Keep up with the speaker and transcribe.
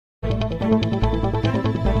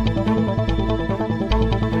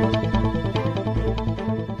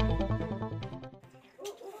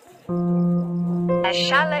A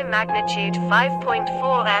shallow magnitude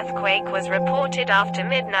 5.4 earthquake was reported after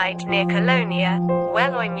midnight near Colonia,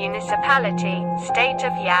 Weloy Municipality, state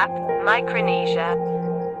of Yap, Micronesia.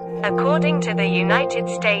 According to the United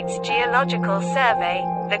States Geological Survey,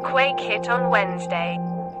 the quake hit on Wednesday,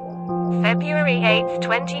 February 8,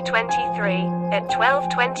 2023, at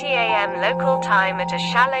 12:20 a.m. local time at a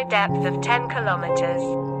shallow depth of 10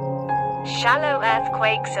 kilometers. Shallow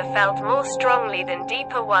earthquakes are felt more strongly than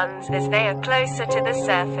deeper ones as they are closer to the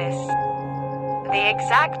surface. The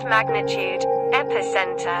exact magnitude,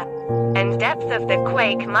 epicenter, and depth of the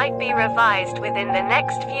quake might be revised within the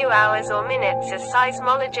next few hours or minutes as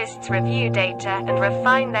seismologists review data and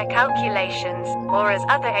refine their calculations, or as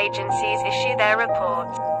other agencies issue their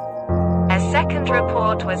reports. A second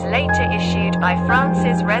report was later issued by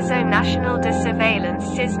France's Réseau National de Surveillance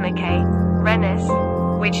Sismique, RéNaSS,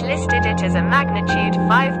 which listed it as a magnitude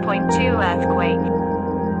 5.2 earthquake.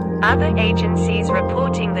 Other agencies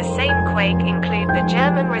reporting the same quake include the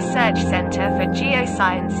German Research Center for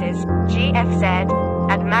Geosciences, GFZ,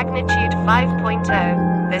 at magnitude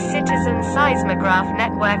 5.0, the citizen-seismograph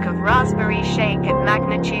network of RaspberryShake at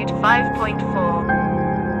magnitude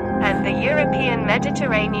 5.4, and the European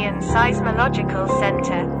Mediterranean Seismological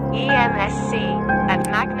Center, EMSC, at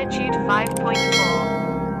magnitude 5.4.